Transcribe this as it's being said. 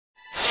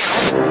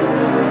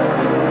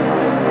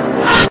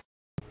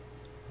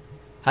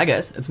Hi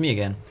guys, it's me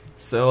again.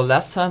 So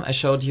last time I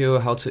showed you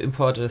how to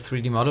import a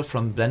 3D model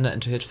from Blender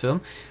into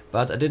HitFilm,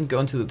 but I didn't go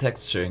into the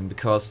texturing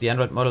because the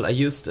Android model I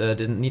used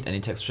didn't need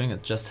any texturing,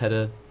 it just had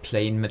a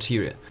plain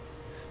material.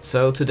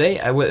 So today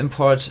I will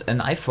import an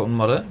iPhone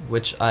model,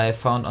 which I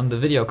found on the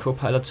Video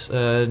Copilot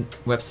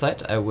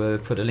website. I will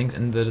put a link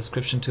in the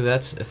description to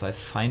that if I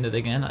find it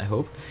again, I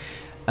hope.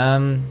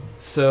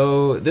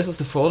 So this is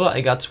the folder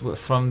I got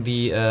from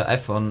the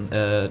iPhone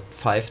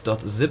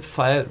 5.zip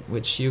file,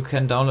 which you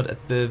can download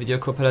at the Video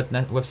Copilot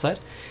website.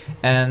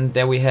 And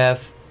there we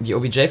have the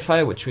OBJ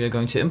file, which we are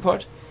going to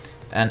import,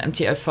 an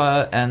MTL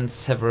file and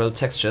several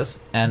textures,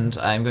 and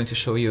I'm going to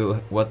show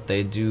you what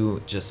they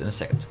do just in a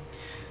second.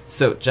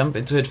 So jump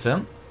into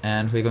HitFilm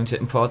and we're going to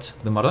import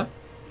the model,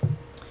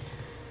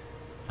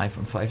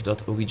 iPhone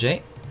 5.obj,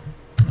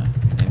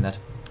 rename that.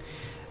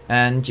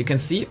 And you can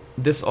see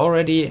this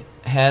already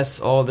has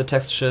all the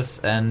textures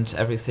and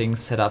everything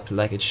set up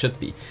like it should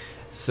be.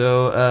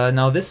 So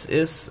now this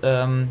is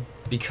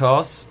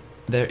because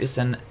there is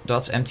an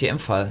 .mtm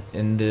file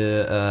in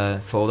the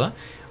folder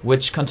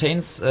which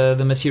contains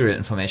the material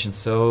information.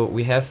 So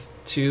we have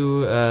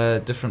two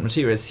different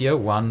materials here,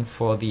 one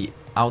for the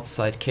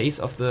outside case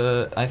of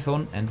the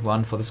iPhone and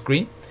one for the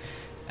screen.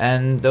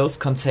 And those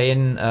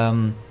contain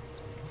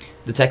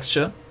the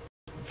texture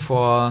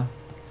for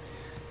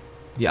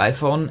the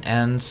iPhone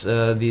and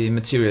the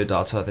material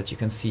data that you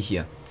can see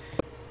here.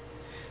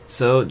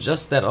 So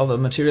just that all the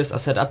materials are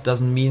set up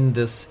doesn't mean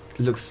this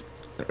looks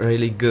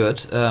really good.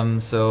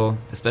 So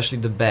especially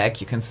the back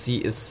you can see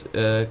is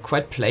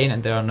quite plain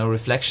and there are no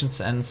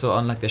reflections and so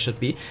on like there should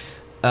be.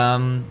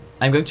 I'm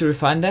going to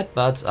refine that,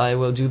 but I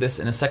will do this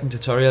in a second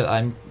tutorial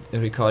I'm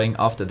recording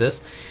after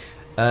this.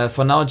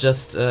 For now,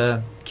 just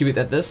keep it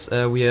at this.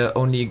 We are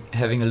only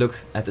having a look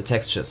at the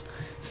textures.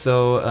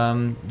 So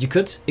you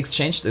could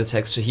exchange the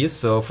texture here.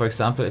 So for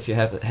example, if you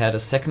have had a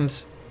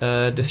second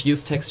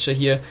diffuse texture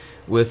here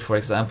with, for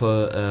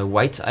example, a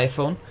white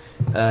iPhone,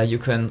 you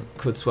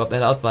could swap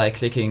that out by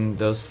clicking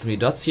those three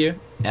dots here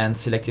and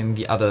selecting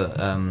the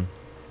other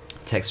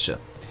texture.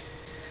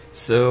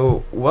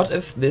 So what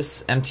if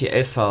this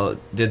MTL file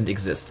didn't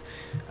exist?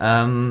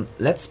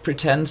 Let's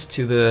pretend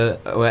to the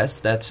OS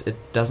that it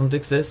doesn't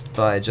exist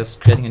by just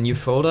creating a new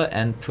folder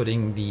and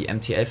putting the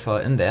MTL file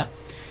in there.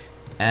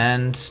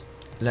 And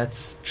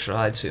let's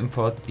try to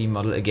import the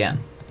model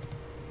again.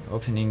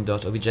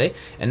 Opening.obj,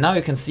 and now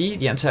you can see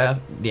the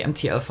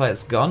MTL file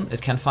is gone.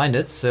 It can't find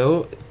it,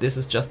 so this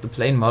is just the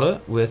plain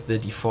model with the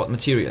default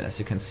material, as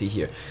you can see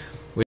here,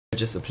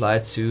 which is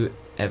applied to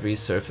every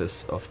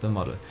surface of the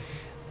model.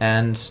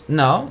 And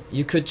now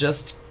you could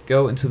just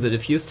go into the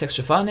diffuse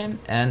texture file name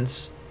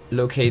and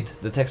locate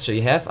the texture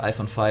you have,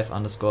 iPhone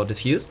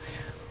 5_diffuse,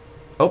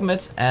 open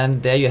it,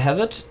 and there you have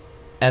it.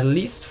 At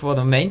least for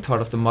the main part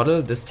of the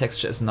model, this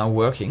texture is now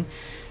working.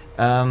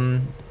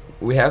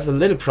 We have a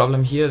little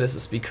problem here. This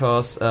is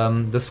because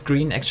the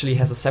screen actually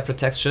has a separate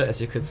texture, as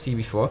you could see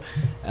before,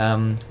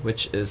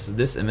 which is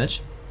this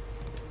image.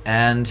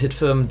 And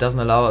HitFilm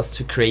doesn't allow us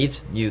to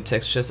create new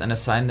textures and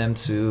assign them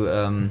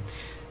to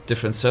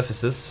different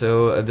surfaces,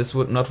 so this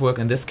would not work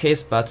in this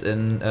case, but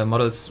in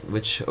models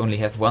which only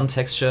have one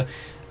texture,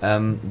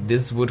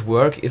 this would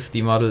work if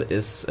the model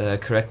is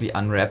correctly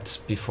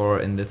unwrapped before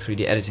in the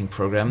 3D editing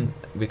program,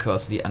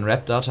 because the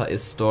unwrapped data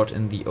is stored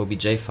in the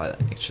OBJ file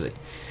actually.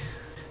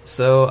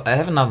 So I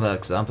have another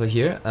example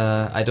here.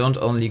 I don't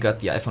only got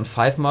the iPhone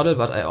 5 model,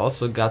 but I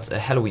also got a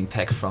Halloween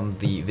pack from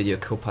the Video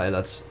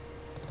Copilot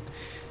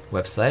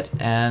website,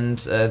 and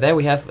there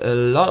we have a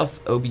lot of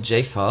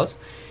OBJ files.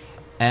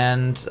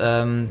 And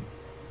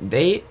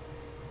they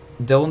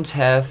don't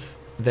have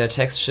their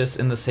textures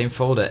in the same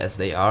folder as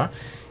they are.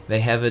 They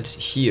have it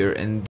here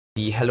in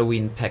the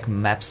Halloween pack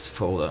maps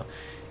folder.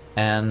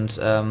 And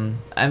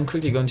I'm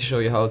quickly going to show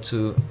you how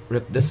to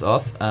rip this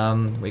off.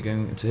 We're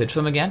going to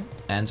HitFilm again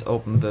and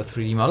open the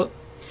 3D model.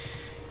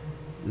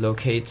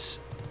 Locate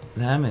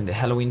them in the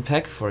Halloween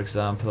pack. For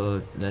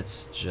example,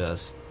 let's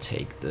just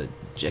take the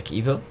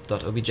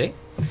jackevil.obj.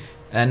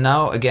 And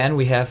now again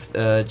we have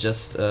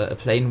just a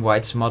plain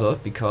white model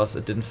because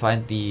it didn't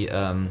find the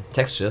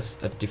textures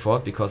at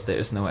default because there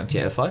is no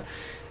MTL file.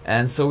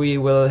 And so we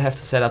will have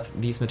to set up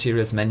these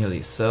materials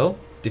manually. So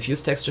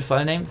diffuse texture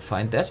file name,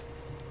 find that.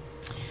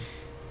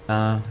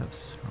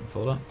 Oops, wrong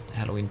folder.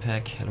 Halloween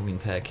pack, Halloween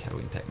pack,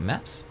 Halloween pack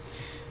maps.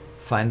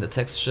 Find the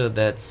texture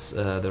that's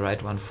the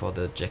right one for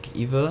the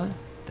jackevil.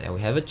 There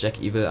we have it,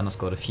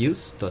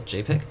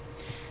 jackevil_diffuse.jpg.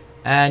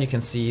 And you can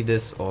see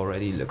this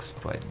already looks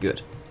quite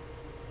good.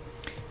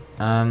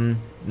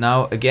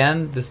 Now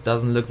again, this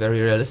doesn't look very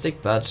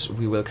realistic, but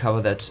we will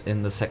cover that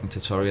in the second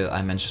tutorial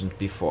I mentioned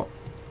before.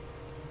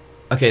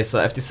 Okay, so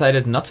I've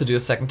decided not to do a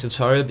second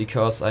tutorial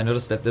because I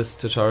noticed that this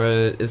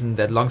tutorial isn't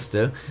that long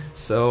still,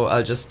 so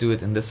I'll just do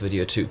it in this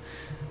video too.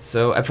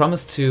 So I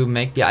promised to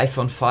make the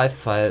iPhone 5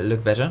 file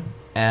look better,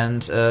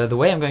 and the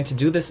way I'm going to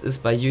do this is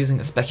by using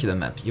a specular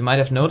map. You might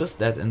have noticed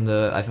that in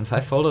the iPhone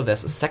 5 folder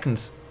there's a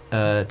second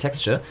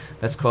texture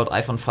that's called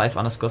iPhone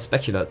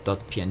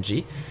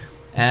 5_specular.png.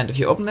 And if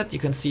you open it, you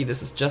can see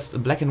this is just a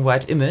black and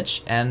white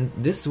image, and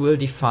this will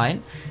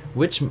define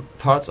which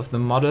parts of the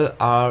model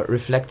are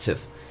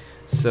reflective,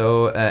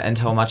 so and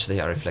how much they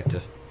are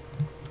reflective.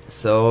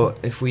 So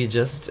if we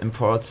just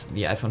import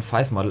the iPhone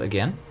 5 model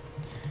again,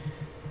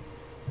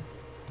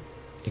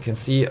 you can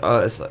see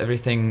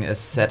everything is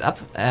set up,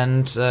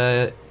 and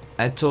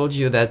I told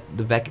you that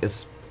the back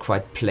is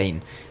quite plain,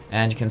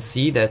 and you can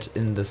see that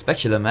in the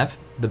specular map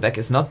the back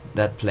is not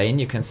that plain.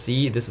 You can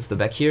see this is the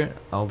back here,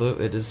 although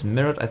it is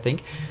mirrored, I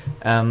think.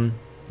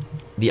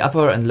 The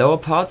upper and lower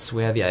parts,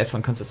 where the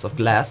iPhone consists of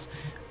glass,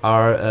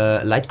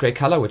 are light gray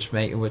color, which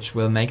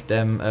will make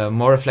them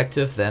more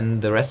reflective than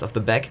the rest of the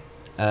back,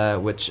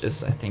 which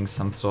is, I think,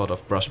 some sort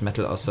of brushed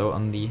metal or so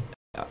on the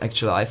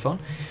actual iPhone.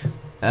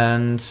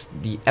 And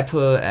the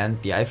Apple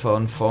and the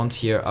iPhone font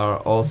here are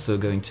also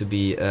going to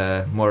be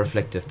more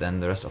reflective than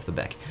the rest of the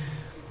back.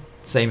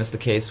 Same is the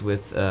case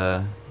with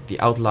the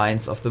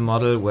outlines of the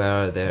model,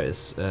 where there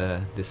is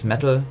this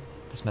metal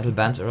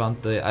band around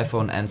the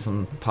iPhone and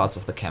some parts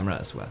of the camera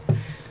as well.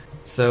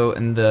 So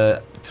in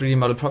the 3D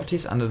model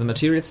properties under the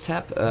materials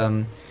tab,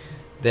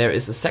 there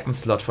is a second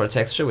slot for a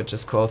texture, which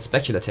is called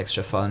specular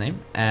texture file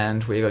name,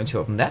 and we're going to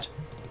open that.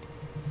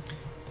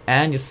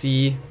 And you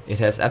see it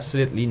has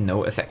absolutely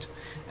no effect.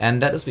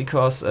 And that is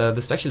because the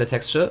specular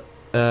texture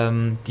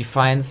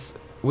defines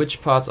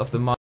which parts of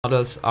the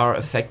models are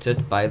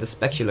affected by the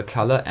specular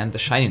color and the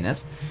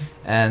shininess.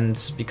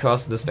 And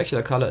because the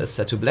specular color is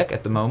set to black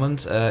at the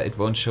moment, it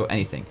won't show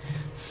anything.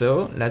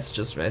 So let's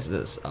just raise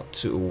this up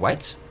to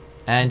white.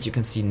 And you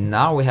can see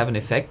now we have an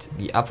effect.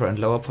 The upper and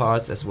lower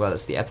parts, as well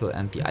as the Apple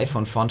and the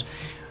iPhone font,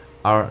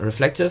 are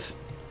reflective.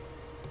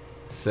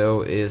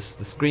 So is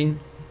the screen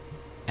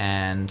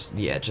and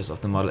the edges of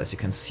the model, as you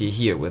can see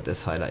here with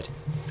this highlight.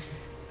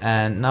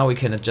 And now we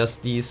can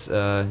adjust these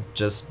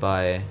just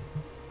by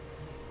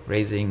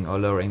raising or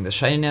lowering the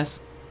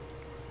shininess.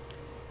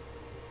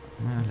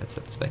 Let's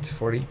set this back to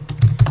 40.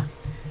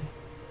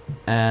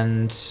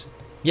 And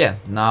yeah,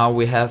 now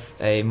we have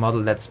a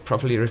model that's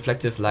properly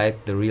reflective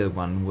like the real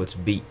one would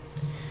be.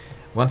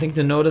 One thing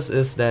to notice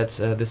is that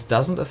this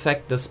doesn't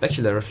affect the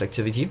specular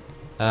reflectivity.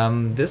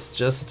 This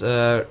just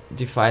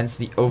defines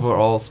the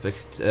overall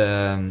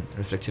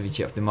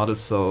reflectivity of the model.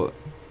 So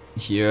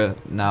here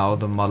now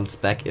the model's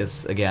back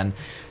is again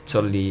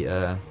totally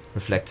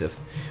reflective,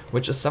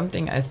 which is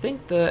something I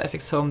think the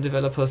HitFilm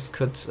developers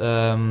could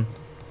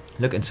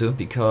look into,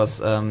 because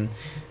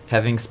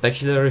having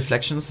specular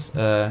reflections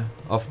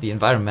of the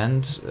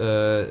environment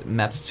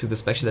mapped to the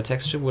specular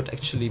texture would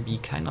actually be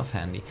kind of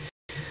handy.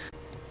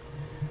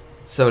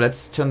 So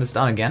let's turn this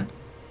down again,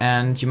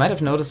 and you might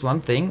have noticed one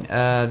thing,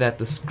 that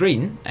the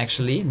screen,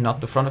 actually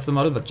not the front of the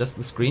model but just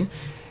the screen,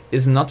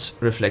 is not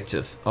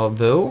reflective,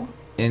 although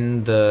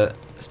in the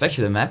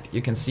specular map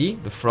you can see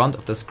the front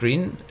of the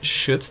screen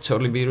should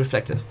totally be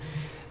reflective.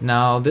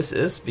 Now this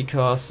is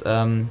because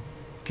you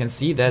can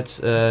see that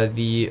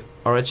the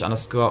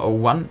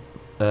orange_01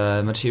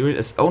 material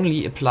is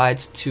only applied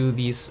to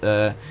these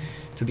to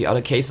the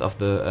outer case of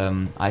the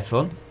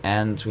iPhone,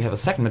 and we have a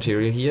second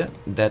material here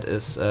that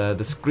is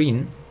the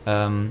screen,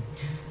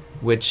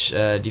 which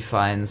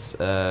defines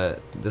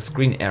the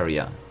screen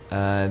area.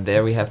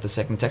 There we have the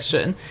second texture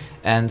in,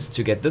 and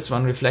to get this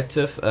one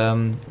reflective,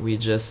 we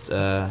just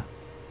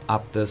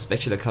up the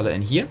specular color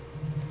in here.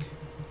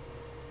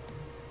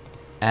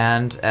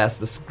 And as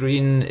the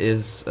screen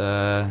is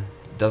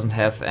doesn't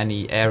have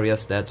any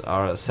areas that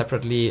are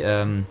separately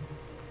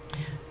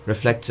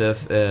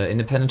reflective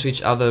independent to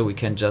each other, we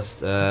can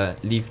just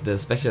leave the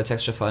specular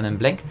texture file name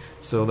blank,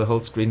 so the whole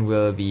screen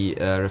will be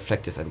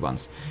reflective at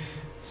once.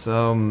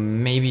 So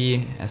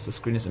maybe as the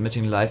screen is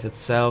emitting light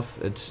itself,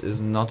 it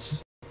is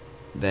not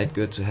that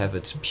good to have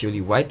it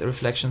purely white, the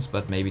reflections,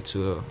 but maybe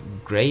to a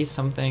gray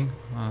something,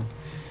 a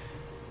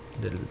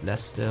little bit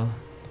less still,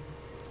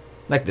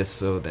 like this,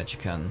 so that you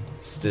can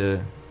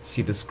still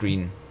see the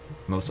screen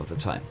most of the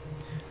time.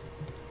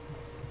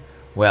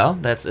 Well,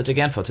 that's it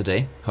again for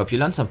today. Hope you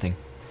learned something.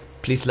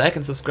 Please like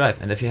and subscribe,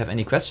 and if you have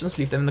any questions,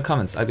 leave them in the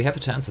comments. I'll be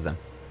happy to answer them.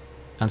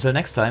 Until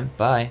next time,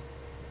 bye!